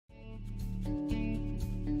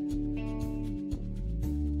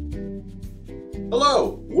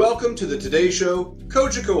Hello, welcome to the Today Show,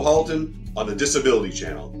 SHOW Halton on the Disability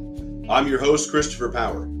Channel. I'm your host, Christopher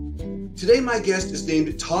Power. Today my guest is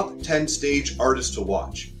named Top 10 Stage Artist to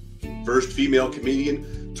Watch. First female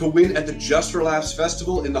comedian to win at the Just for Laughs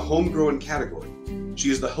Festival in the Homegrown category. She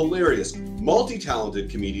is the hilarious, multi-talented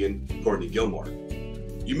comedian, Courtney Gilmour.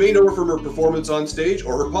 You may know her from her performance on stage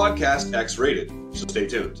or her podcast, X-Rated, so stay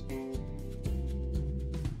tuned.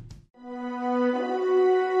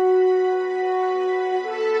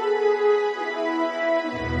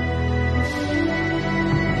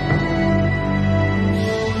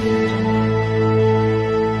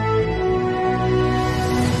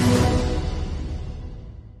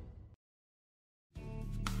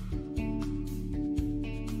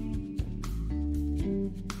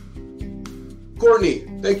 Courtney,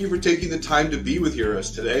 thank you for taking the time to be with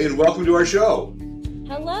us today, and welcome to our show.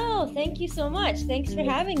 Hello, thank you so much. Thanks for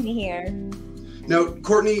having me here. Now,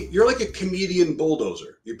 Courtney, you're like a comedian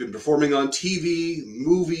bulldozer. You've been performing on TV,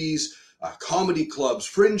 movies, comedy clubs,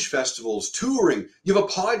 fringe festivals, touring. You have a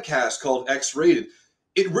podcast called X-Rated.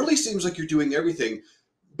 It really seems like you're doing everything,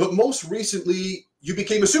 but most recently, you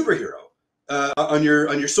became a superhero on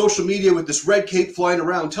your social media with this red cape flying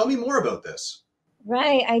around. Tell me more about this.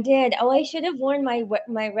 Right, I did. Oh, I should have worn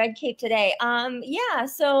my red cape today. Yeah,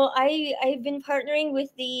 so I've been partnering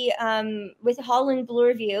with the with Holland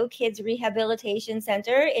Bloorview Kids Rehabilitation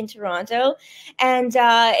Center in Toronto, and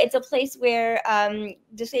it's a place where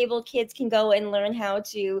disabled kids can go and learn how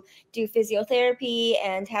to do physiotherapy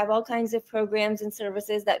and have all kinds of programs and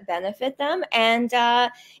services that benefit them. And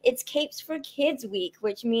it's Capes for Kids Week,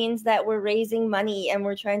 which means that we're raising money and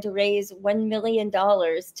we're trying to raise $1 million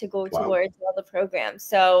to go towards all the programs.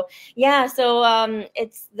 So yeah, so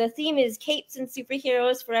it's the theme is capes and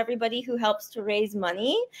superheroes for everybody who helps to raise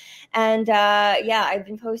money. And yeah, I've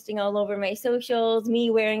been posting all over my socials, me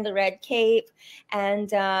wearing the red cape,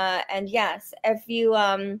 and yes, if you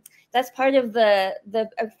that's part of the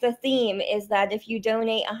theme is that if you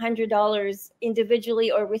donate $100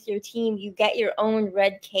 individually or with your team, you get your own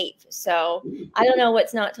red cape. So I don't know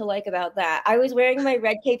what's not to like about that. I was wearing my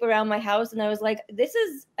red cape around my house and I was like, this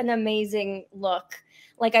is an amazing look.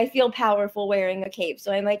 Like I feel powerful wearing a cape.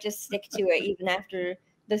 So I might just stick to it even after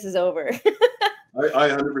this is over. I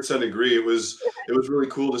 100% agree. It was really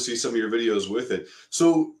cool to see some of your videos with it.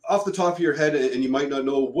 So off the top of your head, and you might not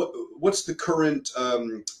know, what's the current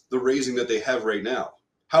the raising that they have right now?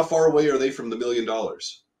 How far away are they from the $1 million?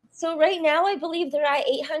 So right now, I believe they're at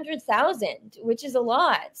 800,000, which is a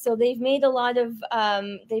lot. So they've made a lot of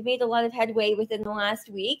headway within the last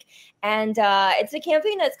week, and it's a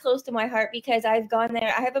campaign that's close to my heart because I've gone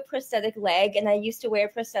there. I have a prosthetic leg, and I used to wear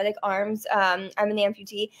prosthetic arms. I'm an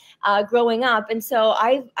amputee growing up, and so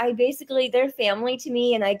I basically they're family to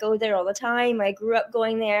me, and I go there all the time. I grew up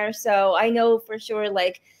going there, so I know for sure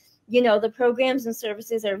like. You know, the programs and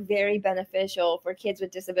services are very beneficial for kids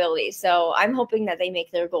with disabilities. So I'm hoping that they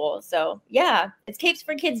make their goal. So yeah, it's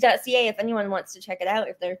capesforkids.ca if anyone wants to check it out,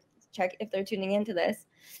 if they're tuning into this.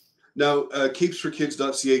 Now,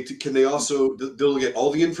 capesforkids.ca, can they also, they'll get all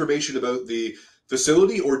the information about the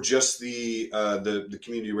facility or just the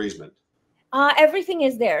community raisement? Everything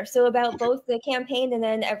is there. So about both the campaign and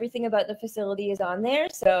then everything about the facility is on there.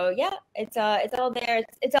 So yeah, it's all there.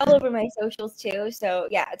 It's all over my socials too. So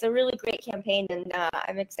yeah, it's a really great campaign, and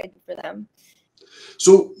I'm excited for them.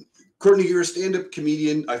 So, Courtney, you're a stand-up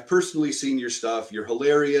comedian. I've personally seen your stuff. You're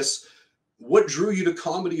hilarious. What drew you to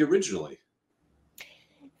comedy originally?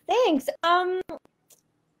 Thanks. I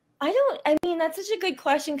mean, that's such a good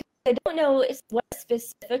question. I don't know what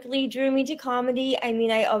specifically drew me to comedy. I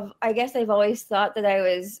mean, I guess I've always thought that I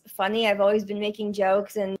was funny. I've always been making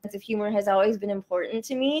jokes, and sense of humor has always been important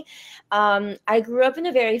to me. I grew up in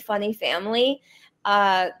a very funny family.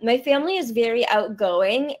 My family is very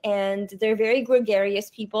outgoing, and they're very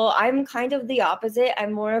gregarious people. I'm kind of the opposite.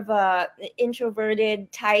 I'm more of a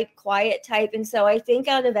introverted type, quiet type. And so I think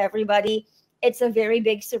out of everybody, it's a very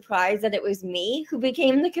big surprise that it was me who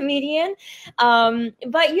became the comedian.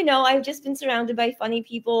 But, you know, I've just been surrounded by funny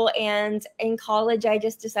people. And in college, I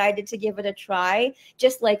just decided to give it a try,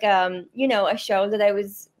 just like, you know, a show that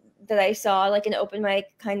I saw, like an open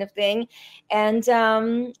mic kind of thing. And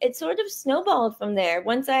it sort of snowballed from there.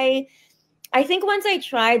 I think once I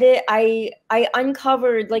tried it, I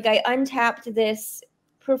uncovered, like I untapped this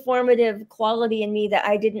performative quality in me that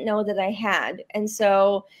I didn't know that I had. And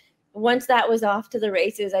so once that was off to the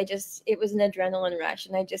races, it was an adrenaline rush,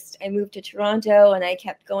 and I moved to Toronto and I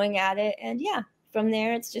kept going at it. And yeah, from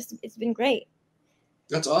there, it's been great.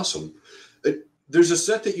 That's awesome. There's a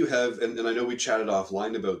set that you have, and I know we chatted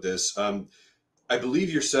offline about this. I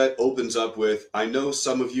believe your set opens up with, I know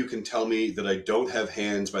some of you can tell me that I don't have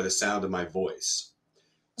hands by the sound of my voice.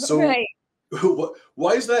 So Right.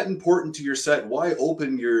 why is that important to your set? Why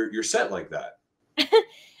open your set like that?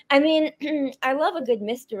 I mean, I love a good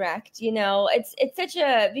misdirect, you know. It's such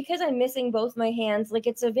a, because I'm missing both my hands, like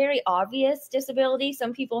it's a very obvious disability.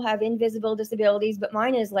 Some people have invisible disabilities, but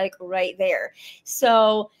mine is like right there.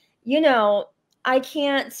 So, you know, I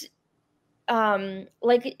can't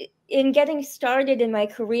like in getting started in my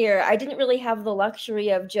career, I didn't really have the luxury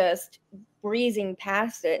of just breezing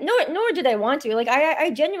past it. Nor did I want to. Like I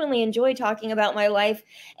genuinely enjoy talking about my life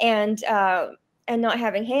and not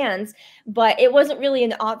having hands, but it wasn't really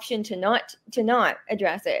an option to not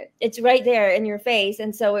address it. It's right there in your face,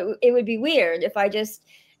 and so it would be weird if I just,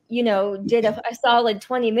 you know, did a solid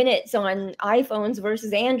 20 minutes on iPhones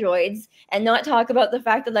versus Androids and not talk about the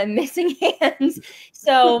fact that I'm missing hands.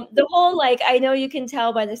 So the whole, like, I know you can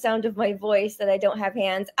tell by the sound of my voice that I don't have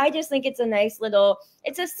hands. I just think it's a nice little,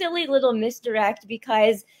 it's a silly little misdirect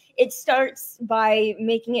because it starts by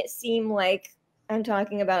making it seem like I'm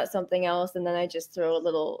talking about something else, and then I just throw a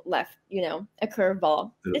little left, you know, a curveball.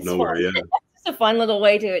 Out of It's fun. nowhere, yeah. It's a fun little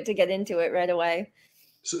way to get into it right away.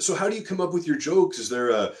 So how do you come up with your jokes? Is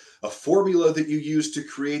there a formula that you use to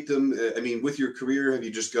create them? I mean, with your career, have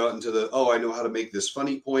you just gotten to the, oh, I know how to make this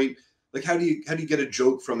funny point? Like, how do you get a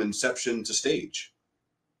joke from inception to stage?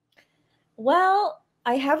 Well,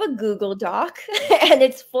 I have a Google Doc and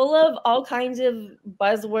it's full of all kinds of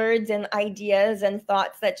buzzwords and ideas and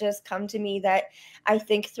thoughts that just come to me that I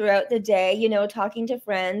think throughout the day, you know, talking to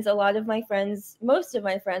friends. A lot of my friends, most of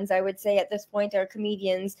my friends, I would say at this point are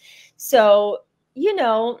comedians. So, you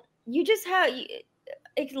know, you just have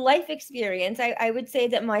like life experience. I would say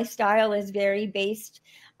that my style is very based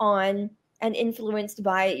on and influenced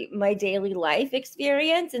by my daily life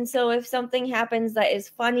experience. And so if something happens that is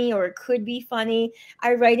funny or could be funny,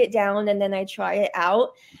 I write it down and then I try it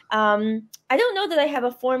out. I don't know that I have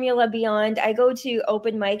a formula beyond. I go to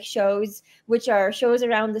open mic shows, which are shows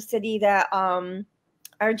around the city that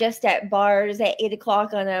are just at bars at 8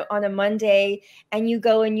 o'clock on a Monday, and you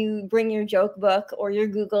go and you bring your joke book or your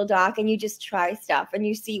Google Doc and you just try stuff and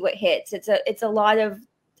you see what hits. It's a lot of,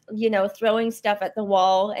 you know, throwing stuff at the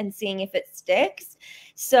wall and seeing if it sticks.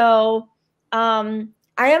 So I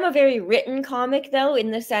am a very written comic though,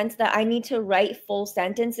 in the sense that I need to write full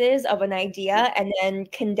sentences of an idea and then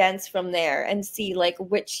condense from there and see like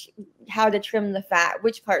how to trim the fat,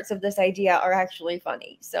 which parts of this idea are actually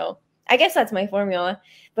funny. So I guess that's my formula.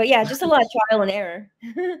 But yeah, just a lot of trial and error.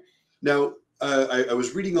 Now, I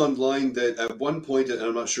was reading online that at one point, and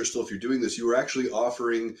I'm not sure still if you're doing this, you were actually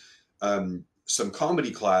offering some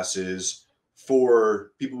comedy classes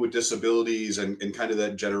for people with disabilities and kind of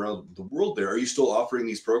that general the world there. Are you still offering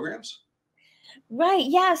these programs? Right.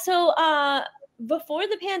 Yeah. So before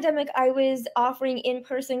the pandemic, I was offering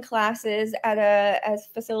in-person classes at a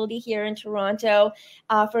facility here in Toronto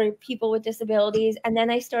for people with disabilities. And then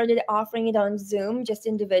I started offering it on Zoom just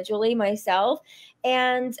individually myself.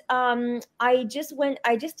 And I just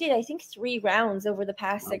did, I think, 3 rounds over the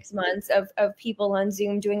past 6 months of people on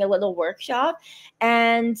Zoom doing a little workshop.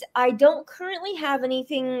 And I don't currently have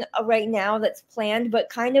anything right now that's planned, but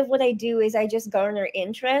kind of what I do is I just garner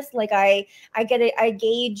interest. Like I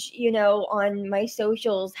gauge, you know, on my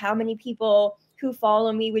socials how many people who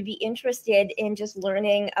follow me would be interested in just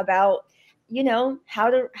learning about, you know, how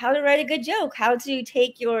to write a good joke, how to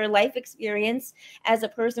take your life experience as a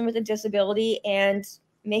person with a disability and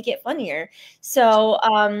make it funnier. So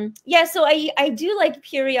yeah, so I do like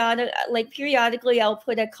periodically I'll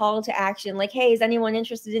put a call to action like, hey, is anyone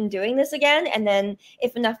interested in doing this again? And then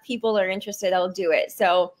if enough people are interested, I'll do it.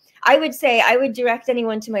 So I would say I would direct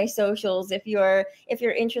anyone to my socials. If you're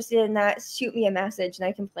interested in that, shoot me a message and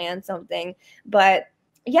I can plan something. But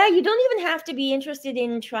yeah, you don't even have to be interested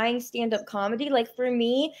in trying stand-up comedy. Like for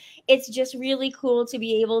me, it's just really cool to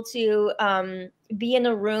be able to be in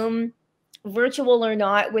a room, virtual or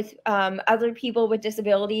not, with other people with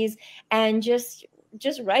disabilities and just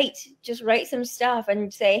write some stuff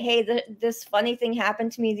and say, hey, this funny thing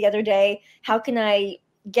happened to me the other day. How can I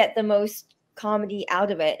get the most comedy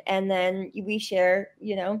out of it? And then we share,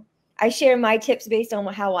 you know, I share my tips based on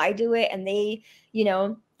how I do it, and they, you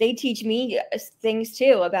know, they teach me things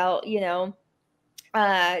too about, you know,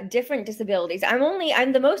 different disabilities.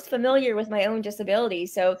 I'm the most familiar with my own disability,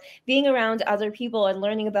 so being around other people and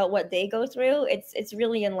learning about what they go through, it's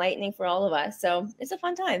really enlightening for all of us. So it's a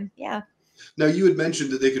fun time. Yeah. Now, you had mentioned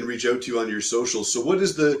that they can reach out to you on your socials. So what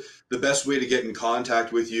is the best way to get in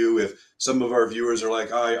contact with you if some of our viewers are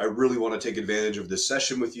like, I really want to take advantage of this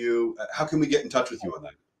session with you? How can we get in touch with you on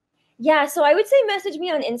that? Yeah, so I would say message me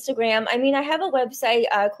on Instagram. I mean, I have a website,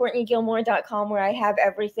 CourtneyGilmour.com, where I have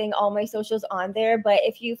everything, all my socials on there. But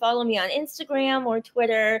if you follow me on Instagram or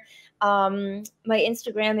Twitter, my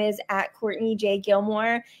Instagram is at Courtney J.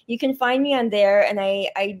 Gilmour. You can find me on there, and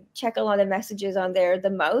I check a lot of messages on there the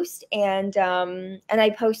most, and I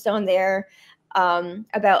post on there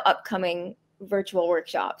about upcoming virtual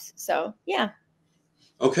workshops. So yeah,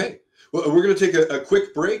 Okay. Well, we're going to take a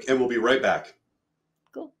quick break and we'll be right back.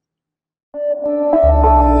 cool.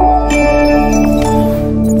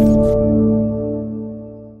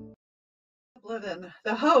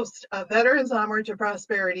 The host of Veterans Onward to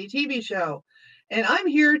Prosperity TV show. And I'm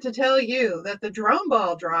here to tell you that the Drum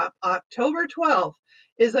Ball Drop, October 12th,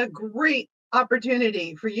 is a great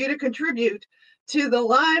opportunity for you to contribute to the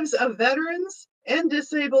lives of veterans and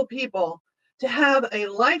disabled people to have a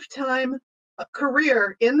lifetime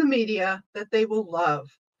career in the media that they will love.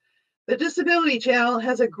 The Disability Channel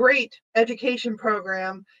has a great education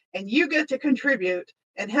program, and you get to contribute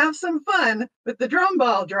and have some fun with the Drum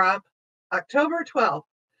Ball Drop, October 12th.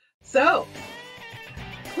 So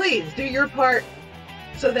please do your part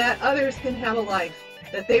so that others can have a life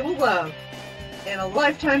that they will love and a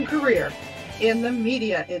lifetime career in the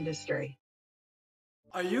media industry.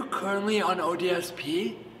 Are you currently on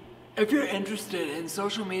ODSP? If you're interested in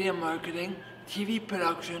social media marketing, TV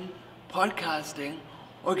production, podcasting,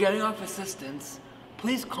 or getting off assistance,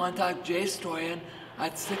 please contact Jay Stoyan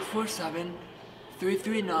at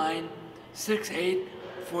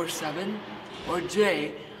 647-339-6847 or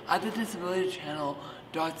Jay at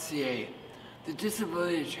thedisabilitychannel.ca. The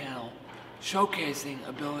Disability Channel, showcasing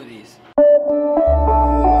abilities.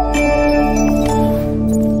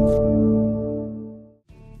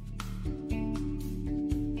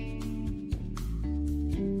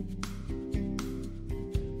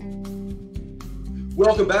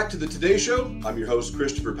 Welcome back to the Today Show. I'm your host,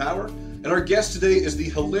 Christopher Power, and our guest today is the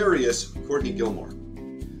hilarious Courtney Gilmour.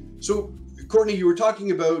 So, Courtney, you were talking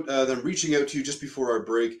about them reaching out to you just before our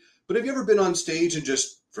break, but have you ever been on stage and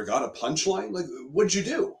just forgot a punchline? Like, what'd you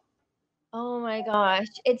do? Oh my gosh.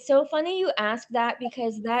 It's so funny you ask that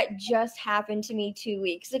because that just happened to me 2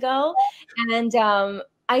 weeks ago. And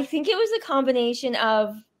I think it was a combination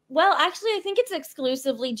of, well, actually, I think it's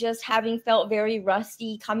exclusively just having felt very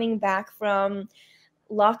rusty coming back from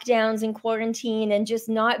lockdowns and quarantine and just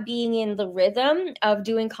not being in the rhythm of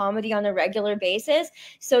doing comedy on a regular basis.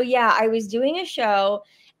 So yeah, I was doing a show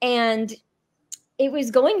and it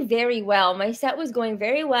was going very well. My set was going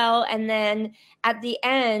very well. And then at the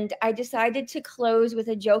end, I decided to close with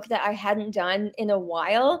a joke that I hadn't done in a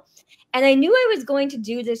while. And I knew I was going to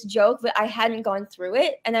do this joke, but I hadn't gone through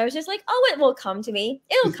it. And I was just like, oh, it will come to me.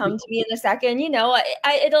 It'll come to me in a second. You know,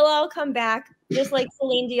 it'll all come back, just like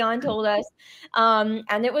Celine Dion told us. And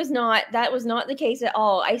that was not the case at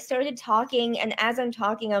all. I started talking. And as I'm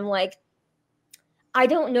talking, I'm like, I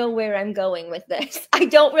don't know where I'm going with this. I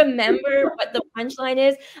don't remember what the punchline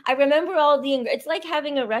is. I remember it's like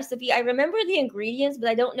having a recipe. I remember the ingredients, but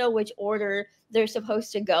I don't know which order they're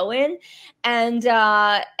supposed to go in. And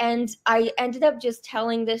I ended up just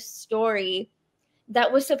telling this story that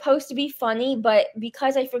was supposed to be funny, but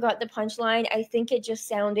because I forgot the punchline, I think it just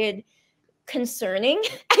sounded concerning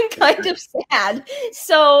and kind of sad.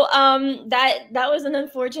 So that was an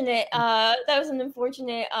unfortunate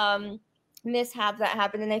mishap that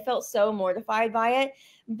happened, and I felt so mortified by it.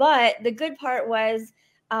 But the good part was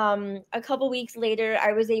a couple weeks later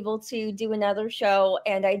I was able to do another show,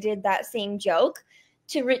 and I did that same joke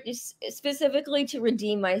specifically to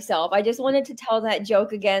redeem myself. I just wanted to tell that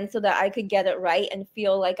joke again so that I could get it right and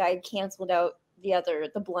feel like I canceled out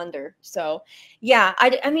the blunder. So yeah,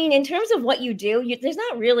 I mean, in terms of what you do, there's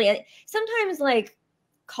not really sometimes like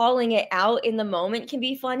calling it out in the moment can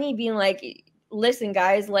be funny, being like, listen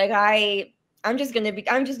guys, like I'm just gonna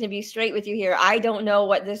be straight with you here. I don't know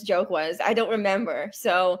what this joke was. I don't remember.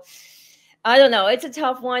 So I don't know. It's a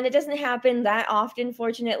tough one. It doesn't happen that often,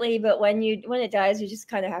 fortunately, but when it does, you just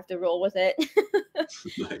kind of have to roll with it.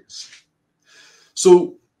 Nice.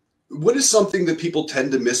 So what is something that people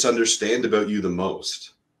tend to misunderstand about you the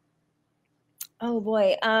most? Oh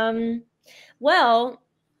boy. Well,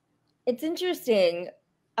 it's interesting.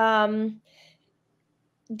 I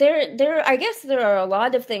guess there are a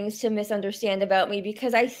lot of things to misunderstand about me,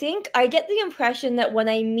 because I think I get the impression that when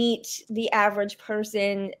I meet the average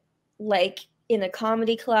person, like in a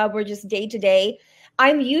comedy club or just day to day,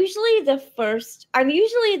 I'm usually their first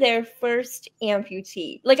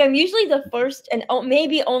amputee. Like I'm usually the first and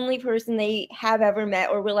maybe only person they have ever met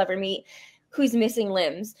or will ever meet who's missing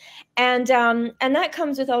limbs. And that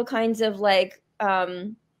comes with all kinds of like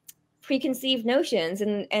preconceived notions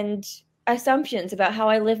and assumptions about how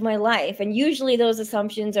I live my life. And usually those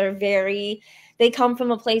assumptions are they come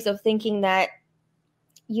from a place of thinking that,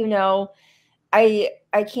 you know, I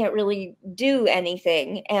can't really do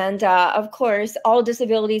anything. And of course, all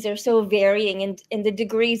disabilities are so varying in the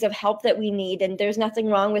degrees of help that we need. And there's nothing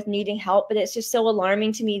wrong with needing help, but it's just so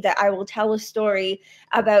alarming to me that I will tell a story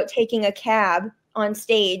about taking a cab on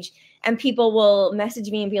stage and people will message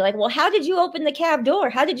me and be like, well, how did you open the cab door?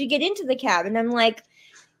 How did you get into the cab? And I'm like,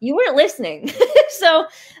 you weren't listening. So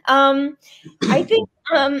I think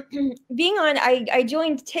being on, I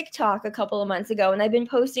joined TikTok a couple of months ago, and I've been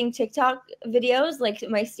posting TikTok videos, like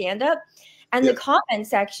my stand-up, and the comment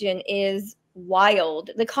section is wild.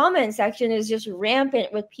 The comment section is just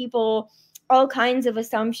rampant with people, all kinds of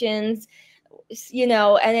assumptions, you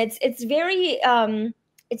know, and it's very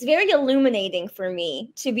illuminating for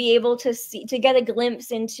me to be able to get a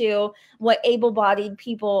glimpse into what able-bodied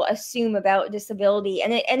people assume about disability.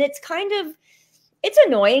 And it's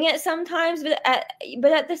annoying at sometimes, but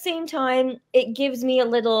at the same time, it gives me a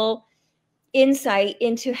little insight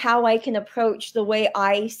into how I can approach the way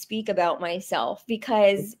I speak about myself.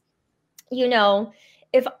 Because, you know,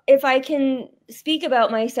 if I can speak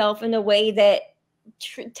about myself in a way that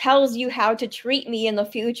tells you how to treat me in the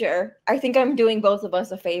future, I think I'm doing both of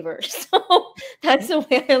us a favor. So that's the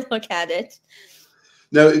way I look at it.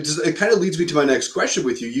 Now, it kind of leads me to my next question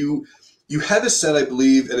with you. You have a set, I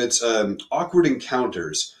believe, and it's awkward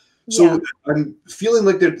encounters. So I'm feeling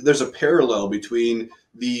like there's a parallel between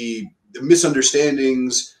the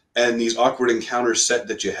misunderstandings and these awkward encounters set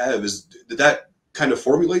that you have. Did that kind of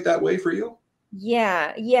formulate that way for you?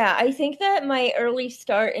 Yeah. I think that my early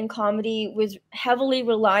start in comedy was heavily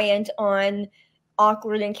reliant on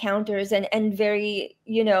awkward encounters and very,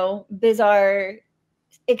 you know, bizarre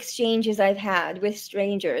exchanges I've had with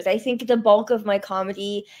strangers. I think the bulk of my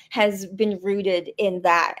comedy has been rooted in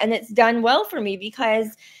that. And it's done well for me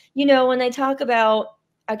because, you know, when I talk about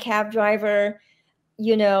a cab driver,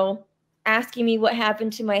 you know, asking me what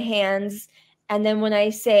happened to my hands, and then when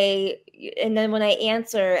I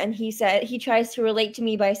answer and he tries to relate to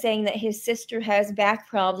me by saying that his sister has back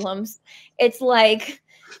problems, it's like,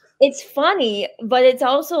 it's funny, but it's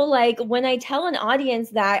also like when I tell an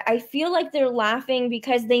audience that, I feel like they're laughing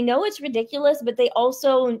because they know it's ridiculous, but they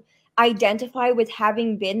also identify with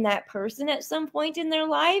having been that person at some point in their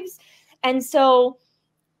lives. And so,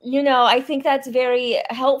 you know, I think that's very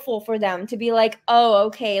helpful for them to be like, oh,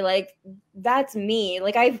 okay, like that's me.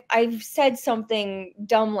 Like I've said something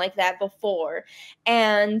dumb like that before.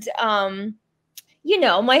 And you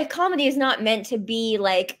know, my comedy is not meant to be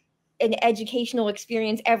like an educational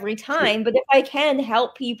experience every time, but if I can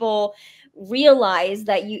help people realize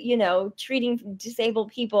that you know, treating disabled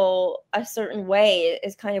people a certain way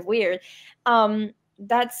is kind of weird,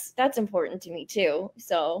 that's important to me too.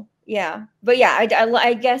 So yeah, but yeah,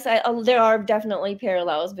 I guess there are definitely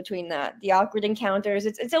parallels between the awkward encounters.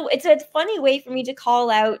 It's a funny way for me to call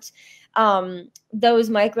out those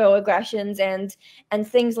microaggressions and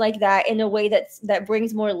things like that in a way that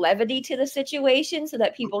brings more levity to the situation, so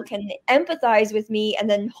that people can empathize with me and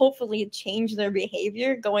then hopefully change their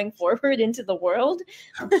behavior going forward into the world.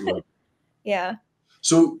 Absolutely. Yeah.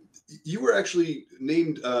 So you were actually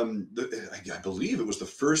named, I believe it was the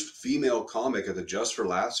first female comic at the Just for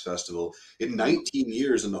Laughs Festival in 19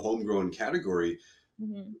 years in the homegrown category.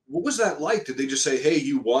 Mm-hmm. What was that like? Did they just say, "Hey,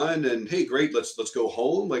 you won," and "Hey, great, let's go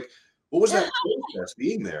home"? Like, what was that process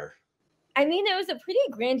being there? I mean, it was a pretty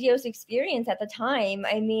grandiose experience at the time.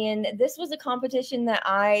 I mean, this was a competition that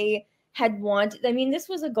I had wanted. I mean, this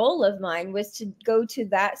was a goal of mine, was to go to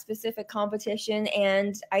that specific competition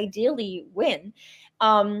and ideally win.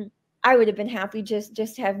 I would have been happy just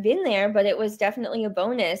to have been there, but it was definitely a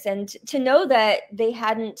bonus. And to know that they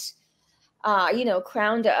hadn't, you know,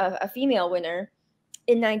 crowned a female winner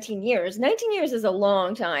in 19 years. 19 years is a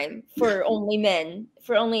long time for only men,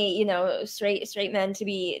 for only, you know, straight men to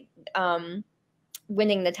be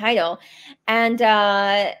winning the title. And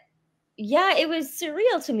yeah, it was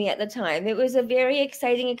surreal to me at the time. It was a very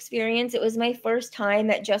exciting experience. It was my first time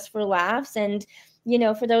at Just for Laughs. And, you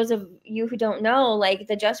know, for those of you who don't know, like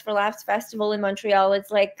the Just for Laughs Festival in Montreal,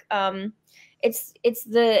 it's like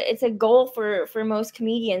it's a goal for most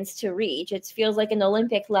comedians to reach. It feels like an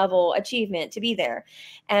Olympic level achievement to be there.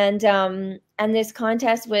 And this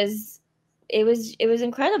contest was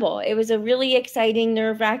incredible. It was a really exciting,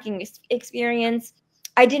 nerve-wracking experience.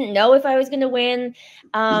 I didn't know if I was going to win.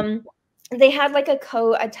 They had like a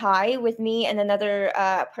tie with me and another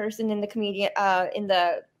person in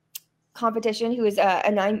the competition who is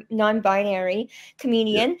a non-binary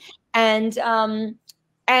comedian. Yeah.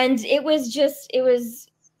 And it was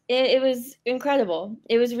it was incredible.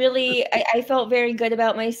 It was really, I felt very good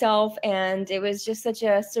about myself, and it was just such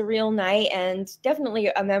a surreal night and definitely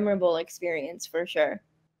a memorable experience for sure.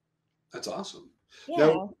 That's awesome. Yeah.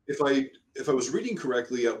 Now, if I was reading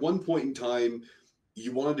correctly, at one point in time,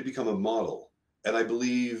 you wanted to become a model, and I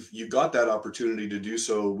believe you got that opportunity to do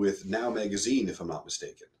so with Now Magazine, if I'm not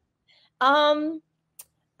mistaken. I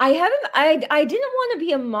didn't want to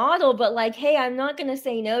be a model, but like, hey, I'm not gonna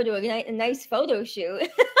say no to a nice photo shoot.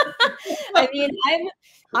 I mean,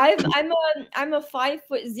 I'm a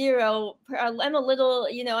 5'0". I'm a little,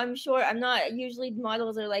 I'm short. I'm not usually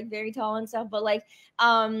models are like very tall and stuff, but like,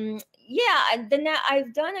 yeah. Then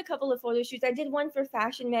I've done a couple of photo shoots. I did one for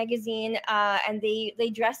Fashion Magazine, and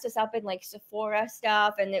they dressed us up in like Sephora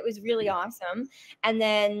stuff, and it was really awesome. And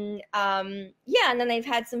then, yeah, and then I've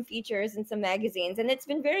had some features in some magazines, and it's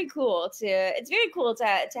been very cool to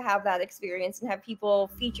have that experience and have people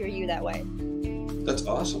feature you that way. That's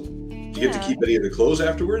awesome. Do you get to keep any of the clothes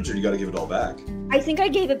afterwards, or you got to give it all back? I think I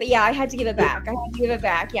gave it. Yeah, I had to give it back.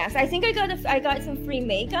 Yes, I think I got some free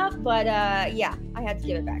makeup, but yeah, I had to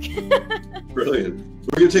give it back. Brilliant.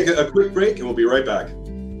 We're going to take a quick break, and we'll be right back.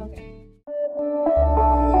 Okay.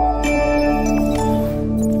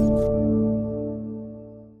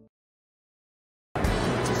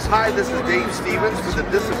 Hi, this is Dave Stevens for the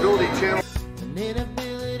Disability Channel. An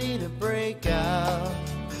inability to break out.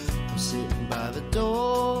 I'm sitting by the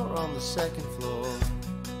door on the second floor,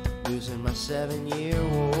 losing my 7-year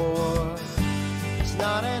war. It's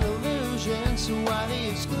not an illusion, so why the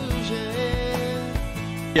exclusion?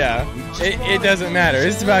 Yeah, it doesn't matter.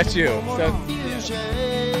 It's about you. So, you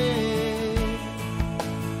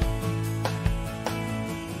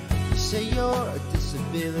say you're a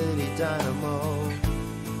disability dynamo.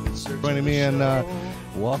 Joining me, and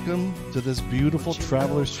welcome to this beautiful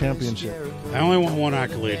Travelers Championship. I only want one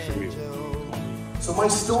accolade from you. So my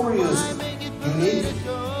story is unique,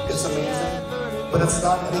 it's amazing, but it's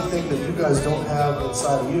not anything that you guys don't have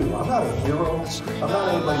inside of you. I'm not a hero, I'm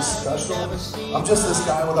not anybody special. I'm just this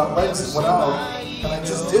guy without legs that went out, and I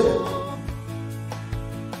just did it.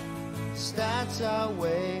 Stats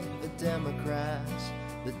outweigh the Democrats,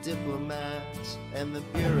 the diplomats, and the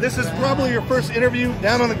bureaucrats. This is probably your first interview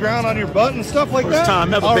down on the ground on your butt and stuff like that? First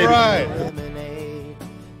time ever, All baby. right. Eliminate,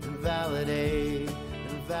 invalidate,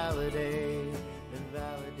 invalidate,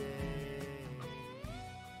 invalidate.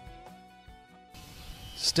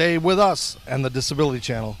 Stay with us and the Disability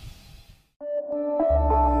Channel.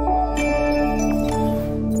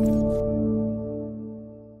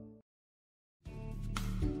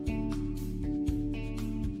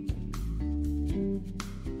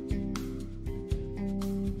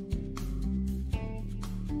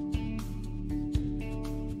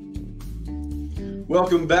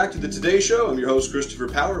 Welcome back to the Today Show. I'm your host, Christopher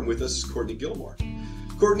Power, and with us is Courtney Gilmour.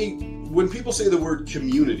 Courtney, when people say the word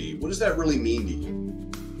community, what does that really mean to you?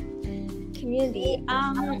 Community.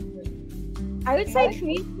 I would say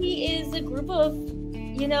community is a group of,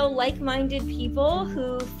 like-minded people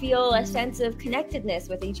who feel a sense of connectedness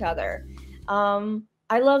with each other.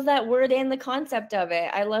 I love that word and the concept of it.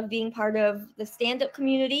 I love being part of the stand-up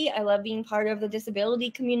community. I love being part of the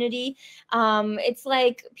disability community. It's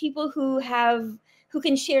like people who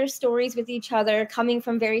can share stories with each other coming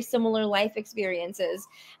from very similar life experiences,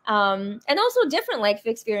 and also different life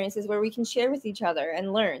experiences where we can share with each other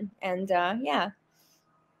and learn. And yeah.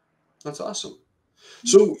 That's awesome.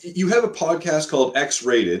 So you have a podcast called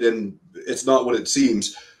X-Rated, and it's not what it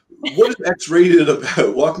seems. What is X-Rated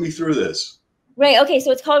about? Walk me through this. Right. Okay.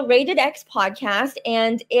 So it's called Rated X Podcast,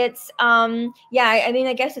 and it's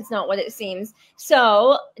I guess it's not what it seems.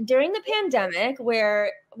 So during the pandemic,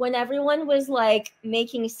 when everyone was like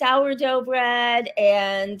making sourdough bread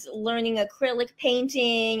and learning acrylic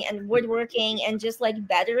painting and woodworking and just like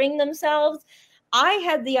bettering themselves, I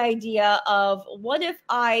had the idea of, what if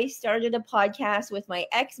I started a podcast with my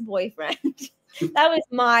ex-boyfriend? That was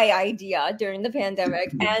my idea during the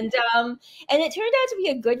pandemic, and it turned out to be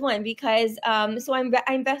a good one because so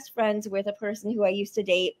I'm best friends with a person who I used to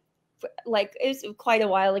date, like it was quite a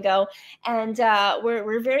while ago, and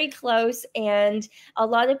we're very close, and a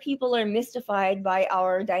lot of people are mystified by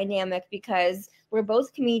our dynamic because we're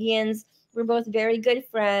both comedians, we're both very good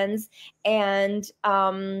friends, and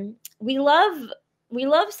we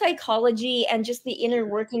love psychology and just the inner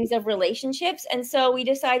workings of relationships. And so we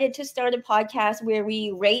decided to start a podcast where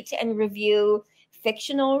we rate and review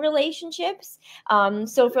fictional relationships.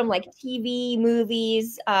 So from like TV,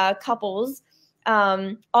 movies, couples,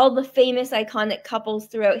 all the famous iconic couples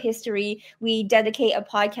throughout history. We dedicate a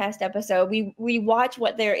podcast episode. We watch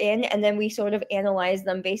what they're in, and then we sort of analyze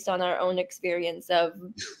them based on our own experience of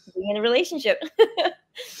being in a relationship.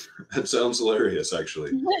 That sounds hilarious,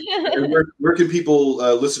 actually. And where can people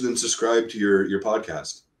listen and subscribe to your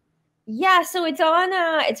podcast? Yeah, so it's on,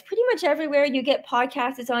 it's pretty much everywhere you get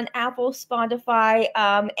podcasts. It's on Apple, Spotify,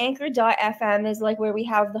 Anchor.fm is like where we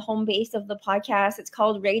have the home base of the podcast. It's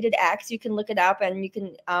called Rated X. You can look it up and you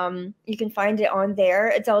can find it on there.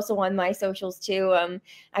 It's also on my socials too.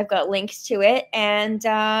 I've got links to it. And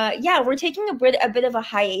yeah, we're taking a bit of a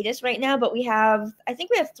hiatus right now, but I think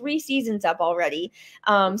we have 3 seasons up already.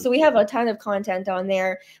 So we have a ton of content on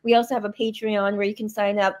there. We also have a Patreon where you can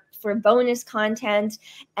sign up for bonus content,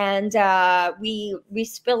 and we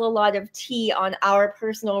spill a lot of tea on our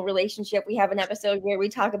personal relationship. We have an episode where we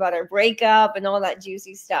talk about our breakup and all that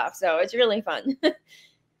juicy stuff, so it's really fun.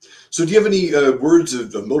 So do you have any words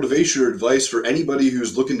of motivation or advice for anybody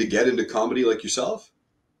who's looking to get into comedy like yourself?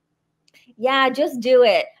 Yeah, just do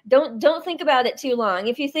it. Don't think about it too long.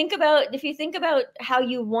 If you think about how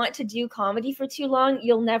you want to do comedy for too long,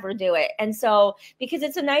 you'll never do it. And so, because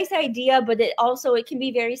it's a nice idea, but it can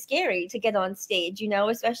be very scary to get on stage, you know,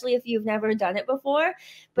 especially if you've never done it before.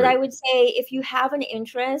 But right. I would say if you have an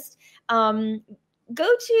interest, go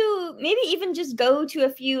to a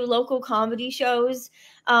few local comedy shows.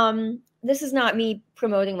 This is not me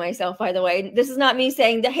promoting myself, by the way. This is not me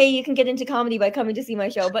saying that, hey, you can get into comedy by coming to see my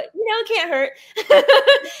show, but it can't hurt.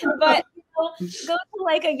 But go to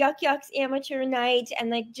like a Yuck Yucks amateur night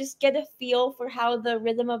and like just get a feel for how the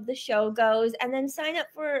rhythm of the show goes, and then sign up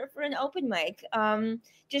for an open mic.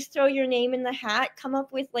 Just throw your name in the hat, come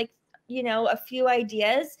up with like, a few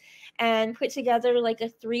ideas and put together like a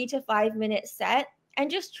 3 to 5 minute set. And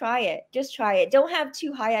just try it. Don't have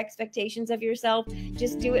too high expectations of yourself.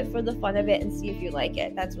 Just do it for the fun of it and see if you like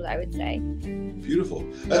it. That's what I would say. Beautiful.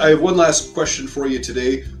 I have one last question for you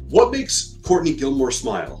today. What makes Courtney Gilmour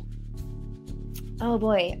smile? Oh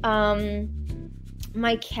boy.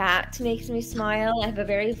 My cat makes me smile. I have a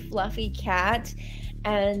very fluffy cat,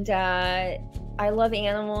 and I love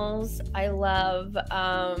animals. I love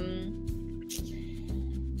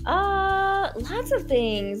lots of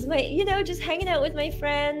things. Just hanging out with my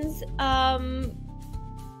friends.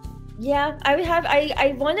 Yeah,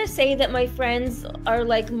 I want to say that my friends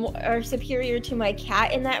are superior to my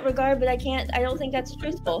cat in that regard, but I don't think that's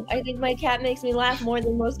truthful. I think my cat makes me laugh more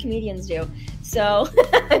than most comedians do. So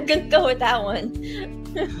I'm gonna go with that one.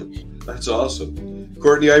 That's awesome.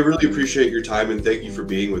 Courtney, I really appreciate your time and thank you for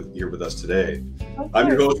being here with us today. I'm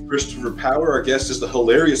your host, Christopher Power. Our guest is the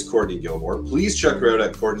hilarious Courtney Gilmour. Please check her out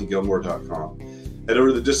at CourtneyGilmour.com. Head over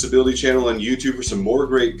to the Disability Channel on YouTube for some more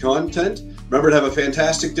great content. Remember to have a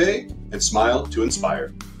fantastic day and smile to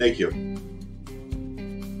inspire. Thank you.